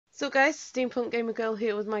So guys, Steampunk Gamer Girl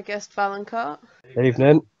here with my guest Valencart. Good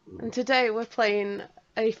evening. And today we're playing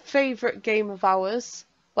a favourite game of ours.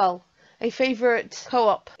 Well, a favourite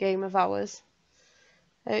co-op game of ours.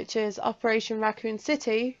 Which is Operation Raccoon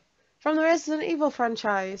City from the Resident Evil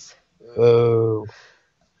franchise. Oh.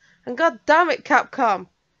 And god damn it, Capcom!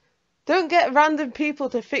 Don't get random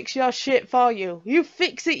people to fix your shit for you. You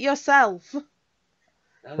fix it yourself!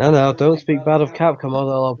 No, don't speak bad of Capcom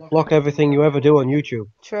or I'll block everything you ever do on YouTube.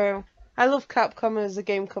 True. I love Capcom as a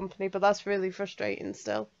game company, but that's really frustrating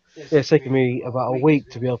still. Yeah, it's taken me about a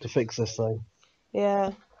week to be able to fix this thing.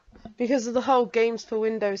 Yeah. Because of the whole Games for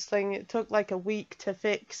Windows thing, it took like a week to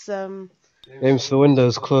fix. Games for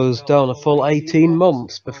Windows closed down a full 18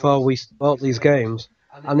 months before we bought these games,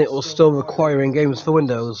 and it was still requiring Games for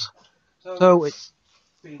Windows. So it's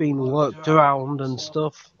been worked around and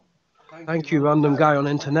stuff. Thank you, random guy on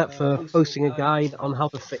internet, for posting a guide on how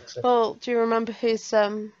to fix it. Well, do you remember his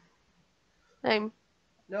name?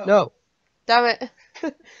 No. Damn it.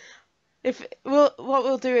 What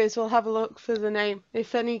we'll do is we'll have a look for the name.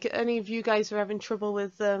 If any of you guys are having trouble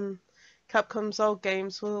with Capcom's old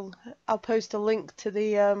games, I'll post a link to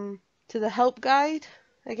the help guide,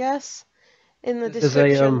 I guess, in the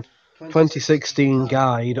description. There's a 2016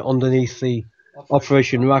 guide underneath the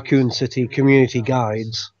Operation Raccoon City community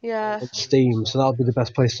guides on Steam, so that'll be the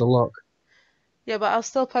best place to look. Yeah, but I'll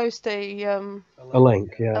still post a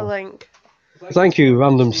link. Yeah. A link. Thank you,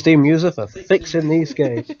 random Steam user, for fixing these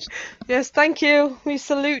games. Yes, thank you. We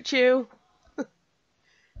salute you.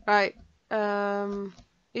 Right. Are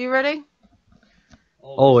you ready?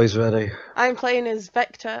 Always ready. I'm playing as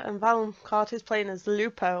Vector, and Valencart is playing as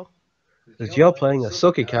Lupo. Because you're playing a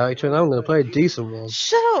sucky character, and I'm going to play a decent one.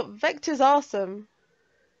 Shut up! Vector's awesome.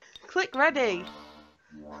 Click ready.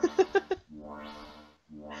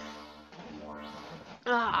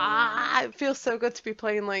 It feels so good to be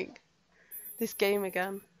playing like this game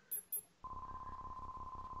again.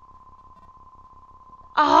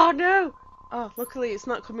 Oh no! Oh, luckily it's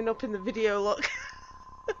not coming up in the video. Look.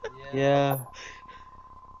 Yeah.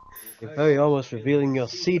 You're very almost revealing your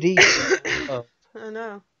CD. Oh. I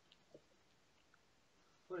know.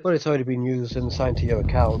 But it's already been used and assigned to your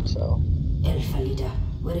account, so. Alpha leader,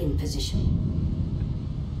 we're in position.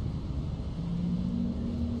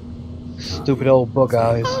 Stupid old bug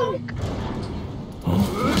eyes.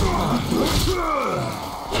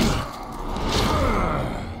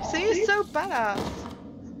 See, he's so badass.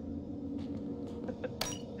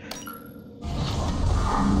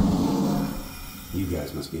 You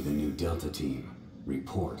guys must be the new Delta team.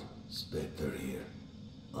 Report. Spectre here.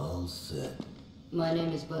 All set. My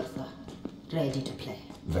name is Bertha. Ready to play.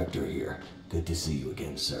 Vector here. Good to see you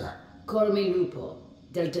again, sir. Call me Lupo,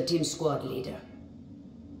 Delta Team Squad Leader.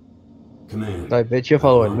 Command. I bet you're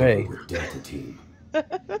following me. With Delta Team.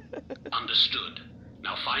 Understood.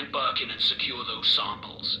 Now find Birkin and secure those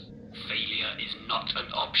samples. Failure is not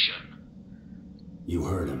an option. You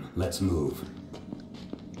heard him. Let's move.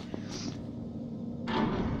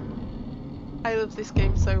 I love this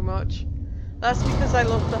game so much. That's because I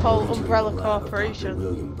love the whole Umbrella Corporation.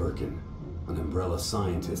 William Birkin, an Umbrella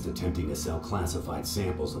scientist attempting to sell classified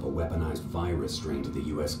samples of a weaponized virus strain to the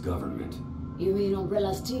US government. You mean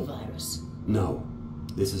Umbrella's T-virus? No.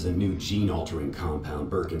 This is a new gene-altering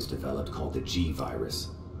compound Birkin's developed called the G-virus.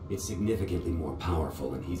 It's significantly more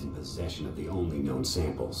powerful, and he's in possession of the only known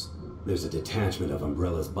samples. There's a detachment of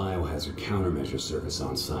Umbrella's biohazard countermeasure service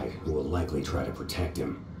on site who will likely try to protect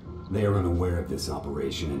him. They are unaware of this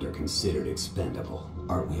operation and are considered expendable.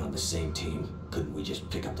 Aren't we on the same team? Couldn't we just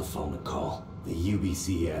pick up the phone and call? The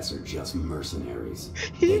UBCS are just mercenaries.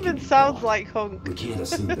 He even sounds like Hunk. We can't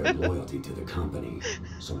assume their loyalty to the company.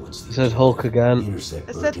 So what's the... Said Hulk again. Intercept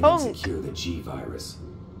I said Birkin and Hunk. secure the G-virus.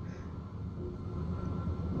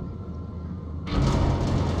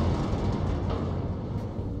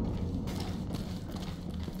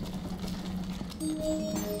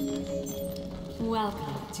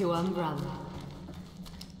 Welcome to Umbrella.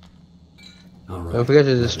 All right. Don't forget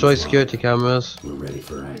to destroy security cameras. We're ready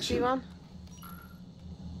for See action. one?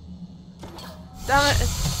 Damn it!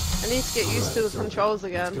 I need to get used to the controls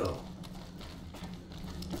again. Let's go.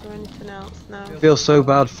 Is there anything else? No. I feel so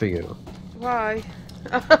bad for you. Why?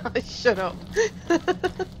 Shut up.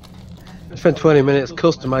 I spent 20 minutes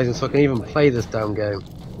customizing so I can even play this damn game.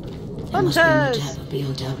 That must be Hunters!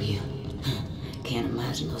 new type of BOW. Can't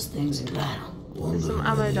imagine those things in battle. There's some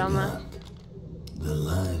ammo down there. The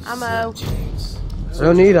live Ammo. subjects. I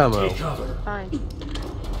don't need ammo. Take cover. Fine.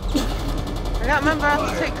 I can't remember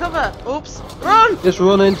how to take cover. Oops. Run! Just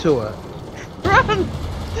run into her. Run!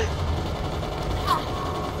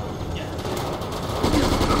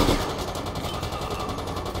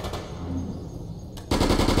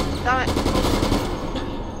 Damn it.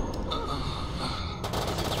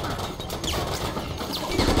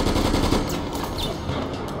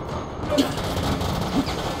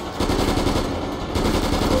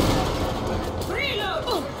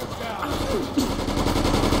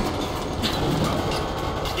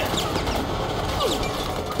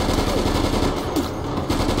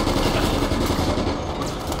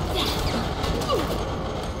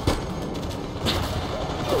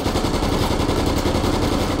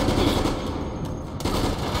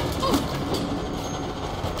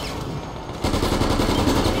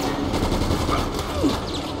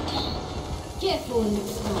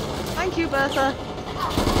 Thank you, Bertha.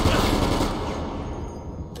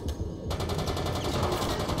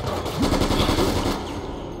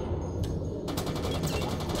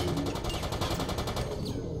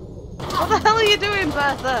 What the hell are you doing,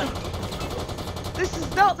 Bertha? This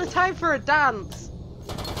is not the time for a dance.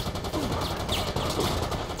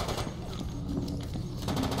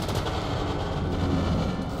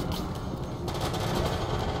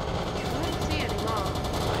 I don't see anymore.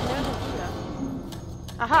 I know they're here.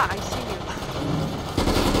 Aha, I see you.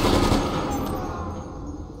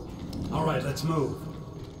 All right, let's move.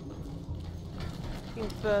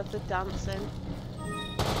 Bertha dancing.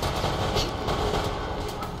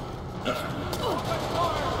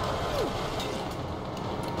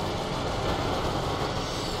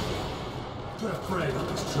 Put a frag on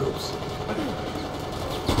these troops.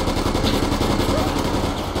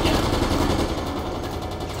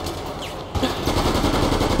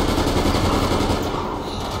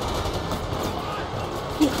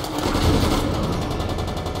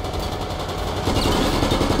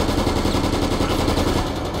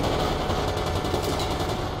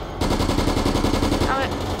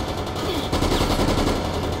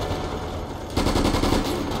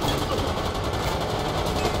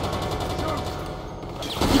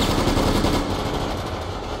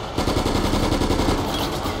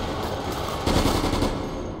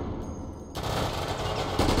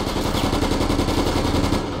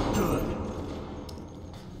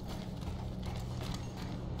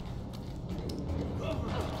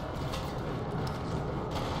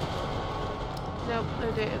 Nope,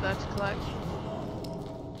 no data there to collect.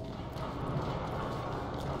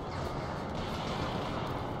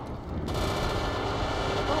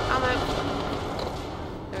 Oh, ammo.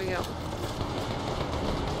 There we go.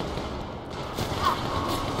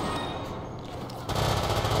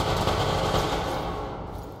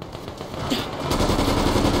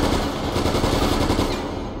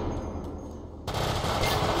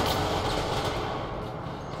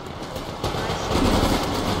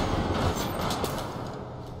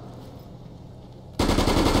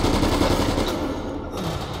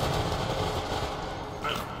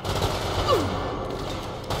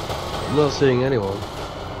 I'm not seeing anyone.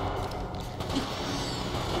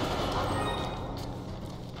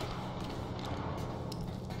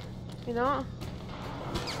 You know what?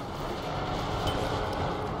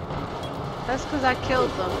 That's because I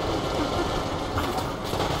killed them.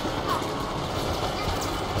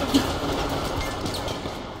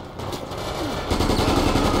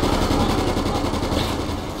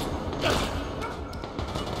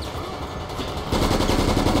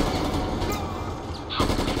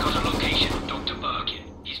 We've got a location of Dr. Birkin.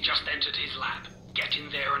 He's just entered his lab. Get in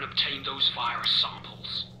there and obtain those virus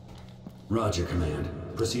samples. Roger, Command.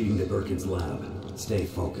 Proceeding to Birkin's lab. Stay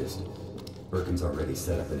focused. Birkin's already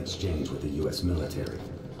set up an exchange with the U.S. military.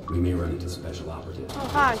 We may run into special operatives. Oh,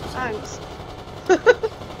 hi, thanks.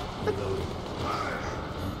 Reloading.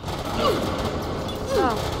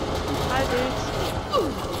 Oh, hi, dudes.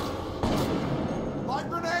 My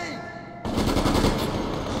grenade!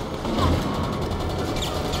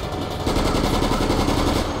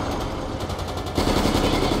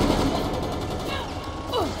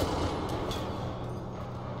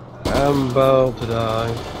 I'm about to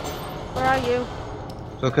die. Where are you?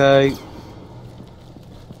 It's okay.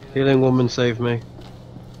 Healing woman saved me.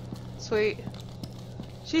 Sweet.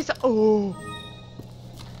 She's. Oh.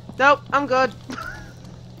 Nope, I'm good.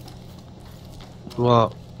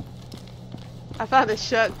 What? I found a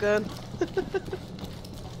shotgun.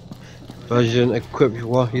 But you didn't equip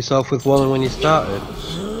yourself with one when you started.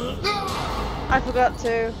 I forgot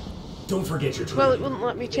to. Don't forget your Well, it training. wouldn't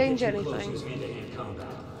let me change Get too close anything. to hand-to-hand combat.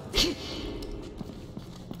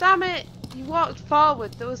 Damn it! You walked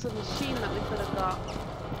forward. There was a machine that we could have got.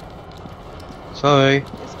 Sorry.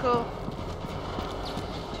 It's cool.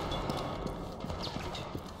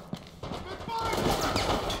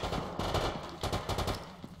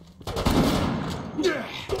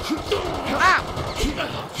 Ow!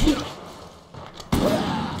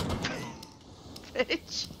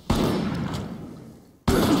 Bitch.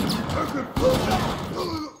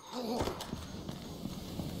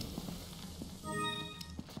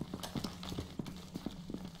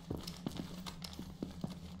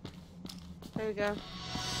 There we go.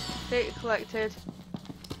 Data collected.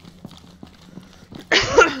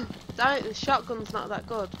 The shotgun's not that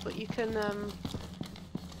good, but you can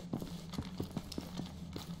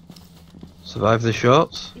Survive the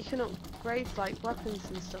shots? you can upgrade like weapons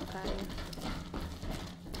and stuff, can't you?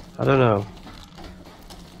 I don't know.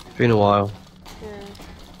 It's been a while. Yeah.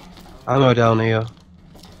 Ammo down here.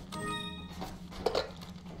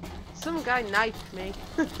 Some guy knifed me.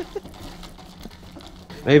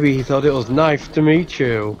 Maybe he thought it was nice to meet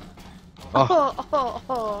you. Oh,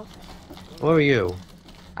 Oh. where are you?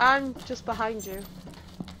 I'm just behind you.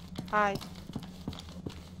 Hi.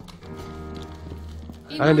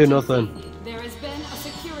 I didn't do nothing. There has been a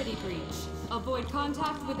security breach. Avoid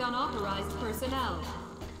contact with unauthorized personnel.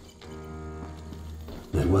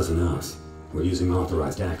 That wasn't us. We're using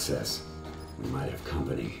authorized access. We might have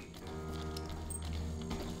company.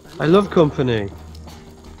 I love company.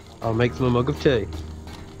 I'll make them a mug of tea.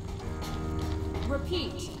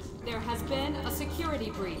 Repeat, there has been a security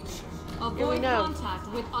breach. we Avoid know.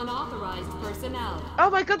 contact with unauthorized personnel. Oh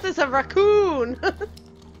my god, there's a raccoon!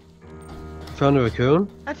 Found a raccoon?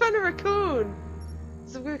 I found a raccoon!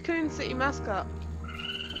 It's a Raccoon City mascot.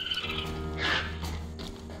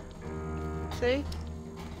 See?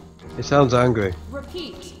 It sounds angry.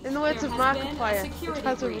 Repeat, In the words there of has been Markiplier, a it security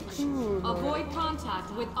has a breach. raccoon on it. Avoid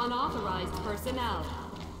contact with unauthorized personnel.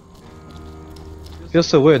 Feels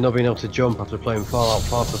so weird not being able to jump after playing Fallout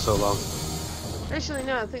 4 for so long. Actually,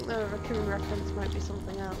 no, I think the raccoon reference might be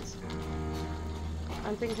something else.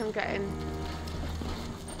 I think I'm getting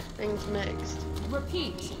things mixed.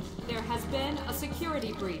 Repeat, there has been a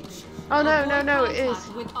security breach. Oh no, Avoid no, it is.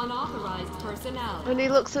 contact with unauthorized personnel. And he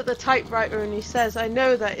looks at the typewriter and he says, I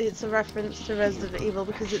know that it's a reference to Resident Evil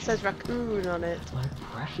because it says raccoon on it. My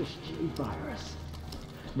precious G-virus.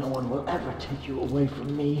 No one will ever take you away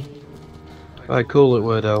from me. Right, cool it,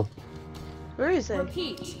 Weirdo. Where is it?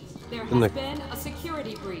 Repeat, there In has the- been a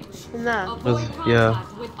security breach. In there. Avoid Yeah.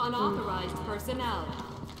 contact with unauthorized personnel.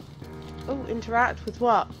 Oh, interact with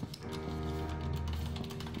what?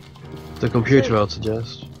 The computer, I'd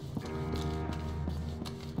suggest.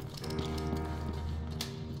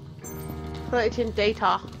 Collecting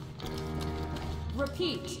data.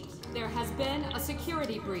 Repeat, there has been a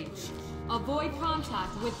security breach. Avoid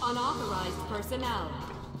contact with unauthorized personnel.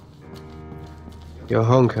 You're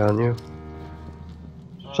home, can you?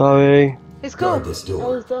 Sorry. It's cool. Guard this door.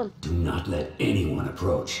 All is done. Do not let anyone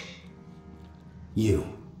approach. You,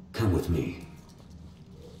 come with me.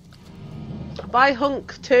 Bye,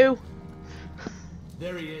 Hunk 2.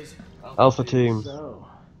 There he is. Alpha team. So,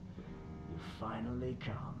 you finally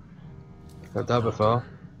come. Heard that before.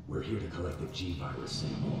 We're here to collect the G-virus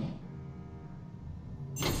sample.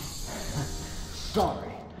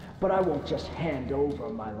 Sorry, but I won't just hand over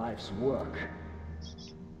my life's work.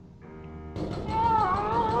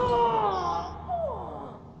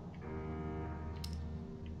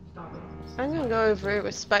 I'm gonna go over here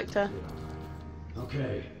with Spectre.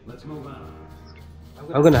 Okay, let's move on.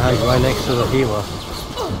 I'm gonna hide right next to the healer.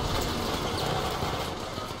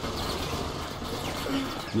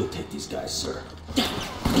 We'll take these guys, sir.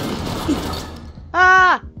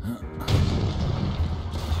 Ah!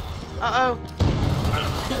 Uh-oh.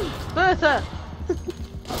 Bertha!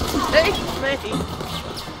 Take me!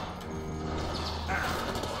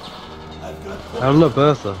 I'm not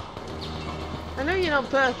Bertha. I know you're not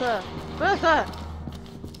Bertha. Bertha!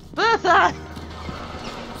 Bertha!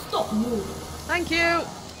 Stop moving. Thank you!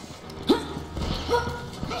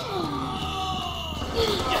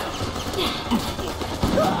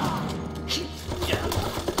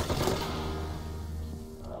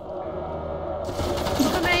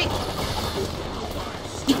 For me!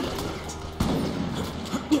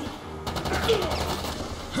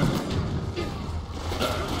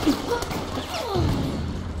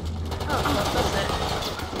 Oh, that's it.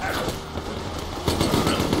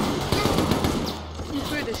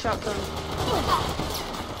 Through the shotgun.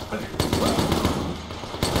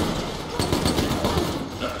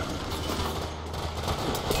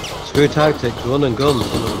 Screw tactics, run and guns,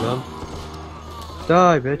 son of a gun.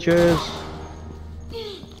 Die, bitches!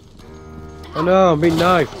 Oh no, I'm being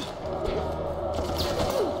knifed!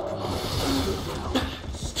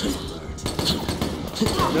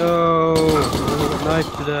 No! I'm gonna get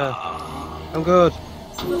knifed to death. I'm good.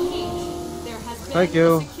 Repeat, there has been Thank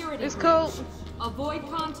you. a security It's cool. breach. Avoid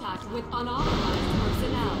contact with unauthorized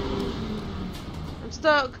personnel. I'm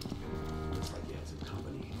stuck. Looks like you had some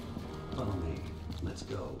company. Follow me. Let's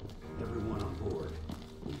go. Everyone on board.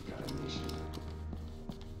 We've got a mission.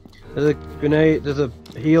 There's a grenade, there's a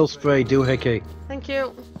heal spray doohickey. Thank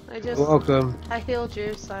you. I Welcome. healed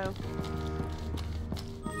you, so.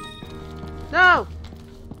 No!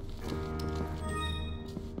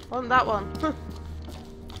 Want that one.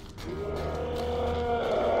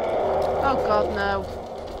 Oh god, no.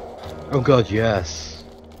 Oh god, yes.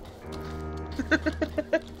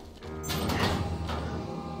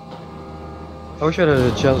 I wish I'd had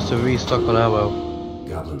a chance to restock on ammo.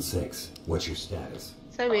 Goblin 6, what's your status?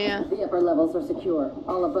 Same here. The upper levels are secure.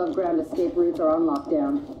 All above ground escape routes are on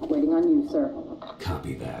lockdown. Waiting on you, sir.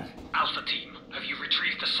 Copy that. Alpha team, have you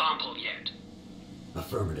retrieved the sample yet?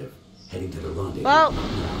 Affirmative. Heading to the rendezvous. Well,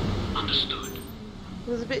 Understood. it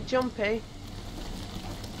was a bit jumpy.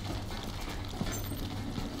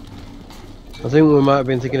 I think we might have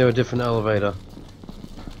been thinking of a different elevator.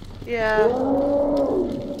 Yeah.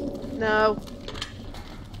 No.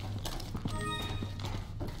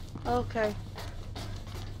 Okay.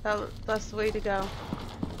 That's the way to go.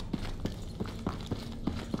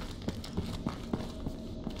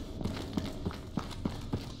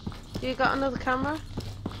 You got another camera?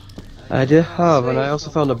 I did have, and I Sweet. also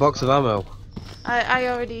found a box of ammo. I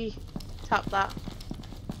already tapped that.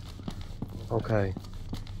 Okay.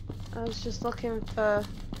 I was just looking for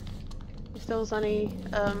if there was any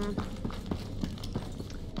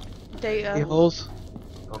data. Keyholes?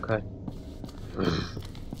 Okay.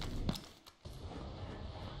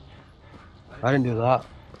 I didn't do that.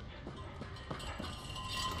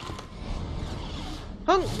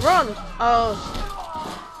 Hunk, run!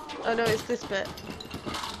 Oh no, it's this bit.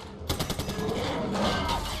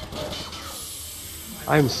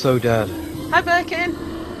 I'm so dead. Hi, Birkin!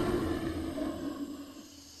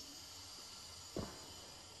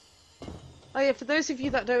 Oh yeah, for those of you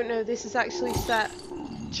that don't know, this is actually set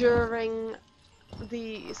during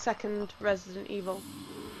the second Resident Evil.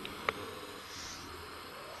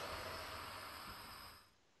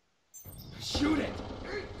 Shoot it!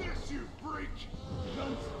 Eat this, you freak!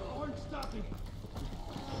 Guns aren't stopping.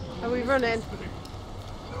 Are we running?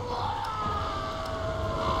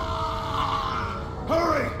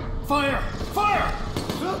 Hurry! Fire! Fire!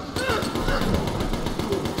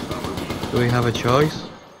 Do we have a choice?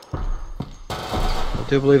 I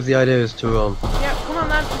do believe the idea is to run. Yep, come on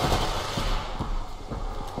then.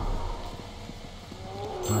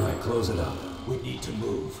 Alright, close it up. We need to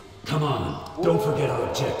move. Come on, don't forget our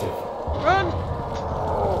objective. Run!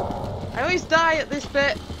 I always die at this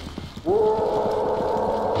bit.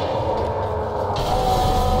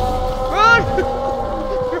 Run!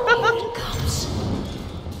 Run! It comes.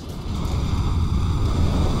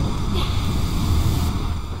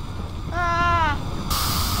 Ah!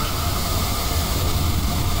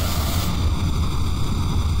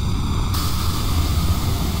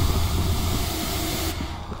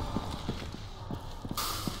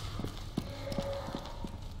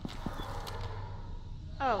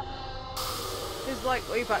 Oh. It's like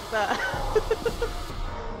way back there.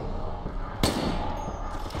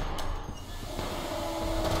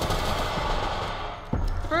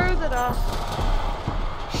 Throw that off.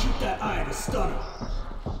 Shoot that eye to stun her.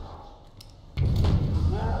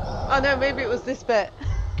 Oh no, maybe it was this bit.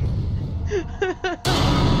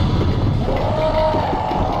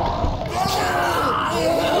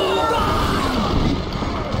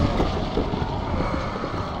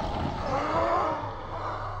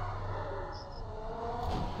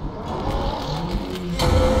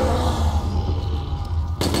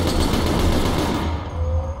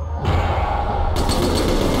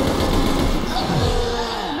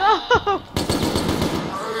 No!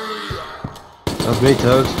 That's me,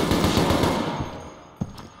 Toad.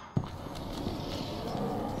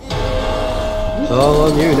 It's all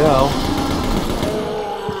on you now.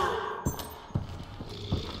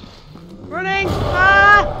 Running!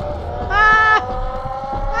 Ah! Ah!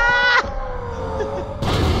 Ah!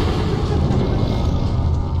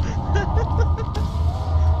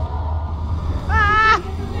 Ah!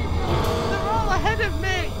 They're all ahead of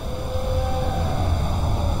me!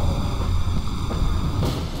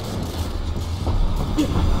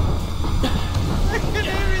 I can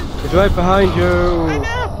hear it! It's right behind I you.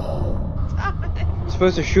 know! Damn it! You're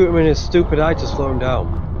supposed to shoot him in his stupid eye to slow him down.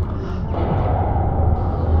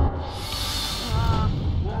 Ah.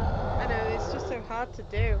 I know, it's just so hard to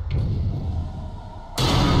do.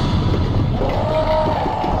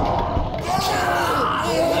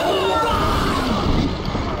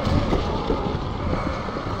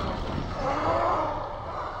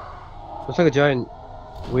 Looks like a giant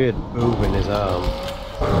weird boob in his arm.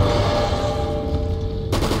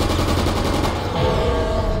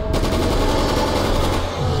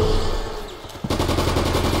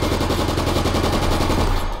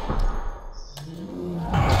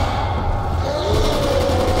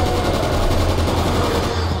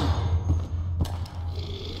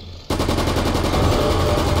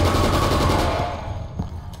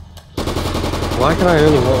 Why can I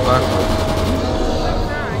only walk backwards?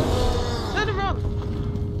 Turn and run!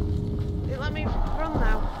 It let me run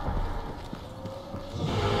now.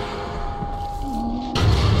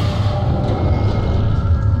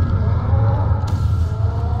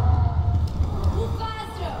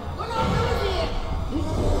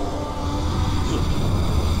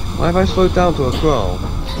 Why have I slowed down to a crawl?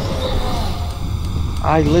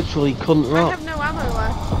 I literally couldn't I run. have no ammo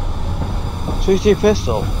left. Switch to your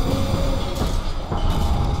pistol.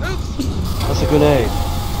 Oops! That's a grenade.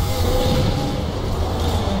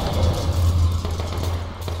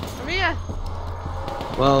 Come here!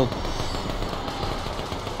 Well,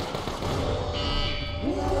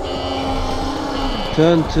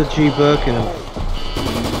 turn to g-birkin and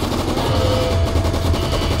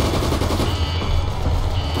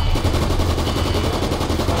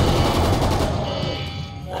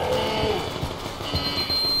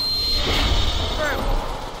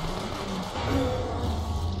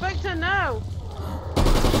Victor, no!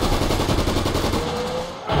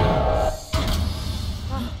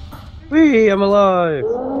 whee, I'm alive!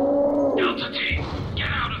 Delta team, get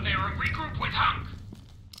out of there and regroup with Hunk.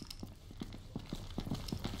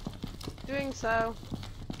 Doing so.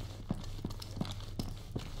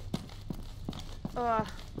 Oh.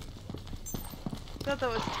 God, that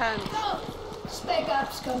was tense. Spec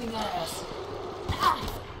Ops coming at us.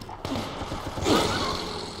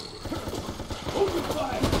 Open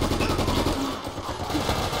fire!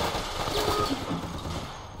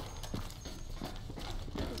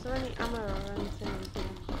 Is there any ammo or anything in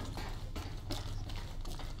here?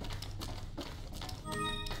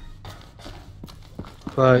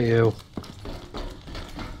 Fight you.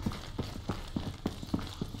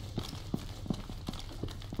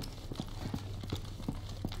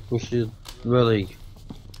 We should really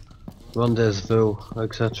rendezvous,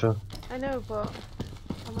 etc. I know, but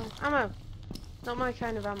ammo. Not my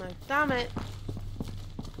kind of ammo. Damn it!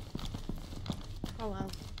 Oh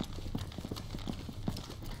well.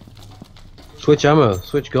 Switch ammo,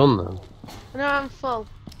 switch gun then. No, I'm full.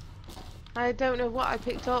 I don't know what I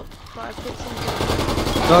picked up, but I picked something.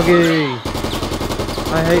 Doggy!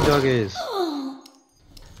 I hate doggies.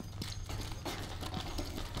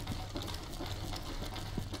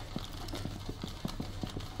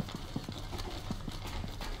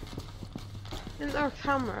 Isn't there a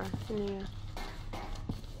camera in here?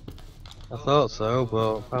 I thought so,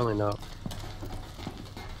 but apparently not.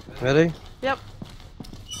 Ready? Yep.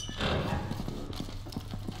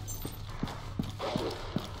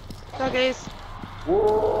 Doggies.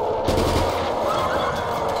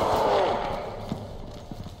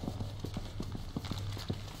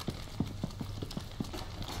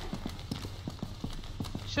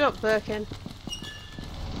 Shut up, Birkin.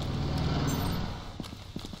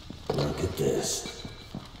 Look at this.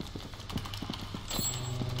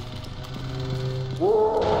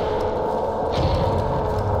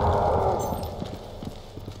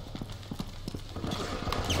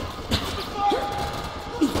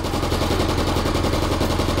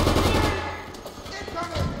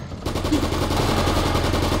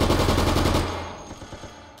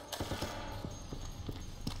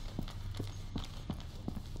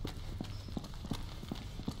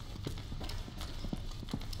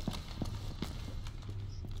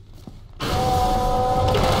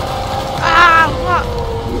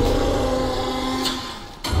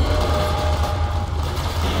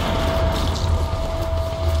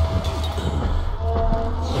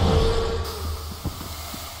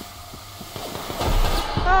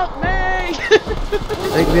 Help me!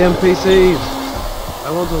 Take the NPCs! I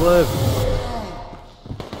want to live.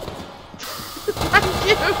 Thank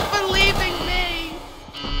you for leaving me!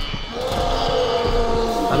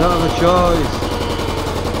 I don't have a choice.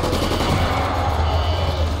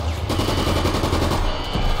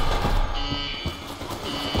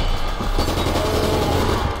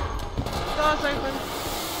 Doors open.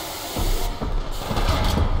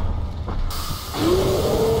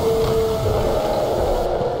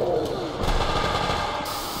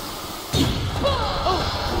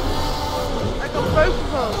 I got both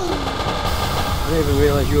of us. I didn't even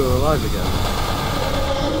realise you were alive again.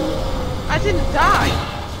 I didn't die.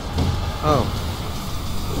 Oh.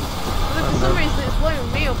 But for some reason it's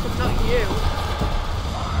blowing me up and not you.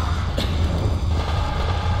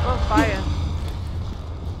 On fire.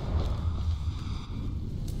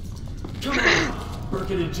 Come on!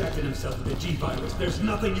 Birkin injected himself with the G-virus. There's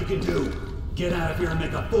nothing you can do. Get out of here and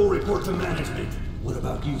make a full report to management. What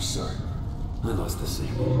about you, sir? I lost the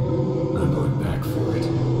sample. I'm going back for it.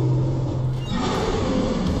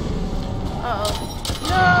 Uh-oh.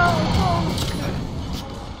 No!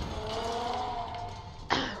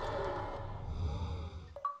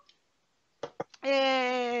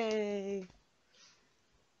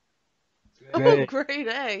 grade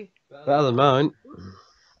A. Better than mine.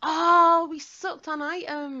 Oh, we sucked on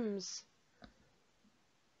items.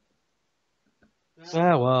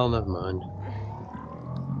 Yeah, well, never mind.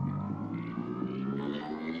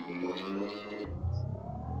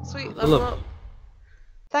 Sweet, Well, level look. up.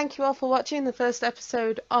 Thank you all for watching the first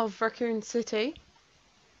episode of Raccoon City.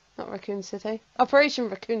 Not Raccoon City. Operation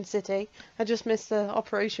Raccoon City. I just missed the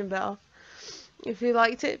operation bell. If you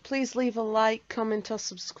liked it, please leave a like, comment or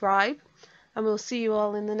subscribe. And we'll see you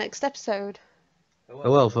all in the next episode.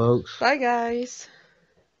 Well, folks. Bye, guys.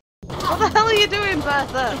 What the hell are you doing,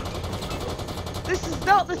 Bertha? This is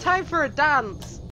not the time for a dance.